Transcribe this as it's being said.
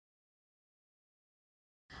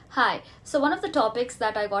Hi, so one of the topics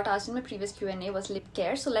that I got asked in my previous Q&A was lip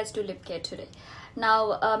care, so let's do lip care today.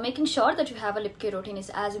 Now, making sure that you have a lip care routine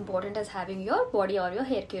is as important as having your body or your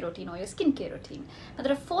hair care routine or your skin care routine. Now,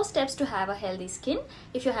 there are 4 steps to have a healthy skin.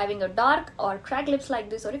 If you're having a dark or cracked lips like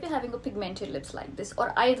this, or if you're having a pigmented lips like this,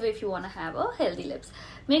 or either way if you want to have a healthy lips,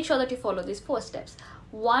 make sure that you follow these 4 steps.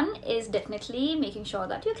 One is definitely making sure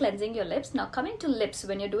that you're cleansing your lips. Now, coming to lips,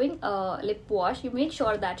 when you're doing a lip wash, you make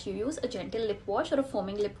sure that you use a gentle lip wash or a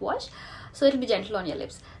foaming lip wash, so it'll be gentle on your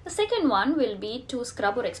lips. The second one will be to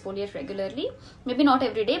scrub or exfoliate regularly. Maybe not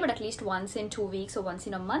every day, but at least once in 2 weeks or once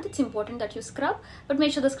in a month. It's important that you scrub, but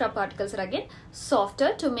make sure the scrub particles are again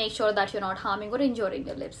softer to make sure that you're not harming or injuring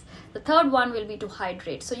your lips. The third one will be to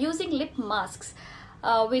hydrate. So using lip masks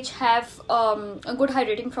which have good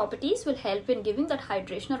hydrating properties will help in giving that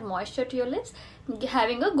hydration or moisture to your lips,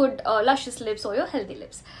 having a good luscious lips or your healthy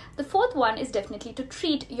lips. The fourth one is definitely to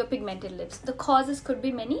treat your pigmented lips. The causes could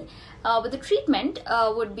be many, but the treatment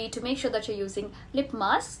would be to make sure that you're using lip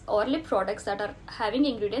masks or lip products that are having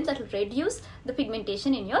ingredients that will reduce the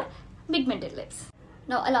pigmentation in your pigmented lips.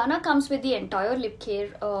 Now, ALANNA comes with the entire lip care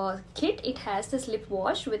kit. It has this lip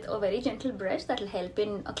wash with a very gentle brush that will help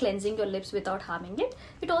in cleansing your lips without harming it.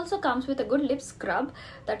 It also comes with a good lip scrub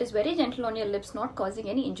that is very gentle on your lips, not causing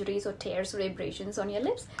any injuries or tears or abrasions on your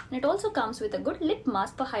lips. And it also comes with a good lip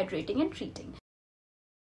mask for hydrating and treating.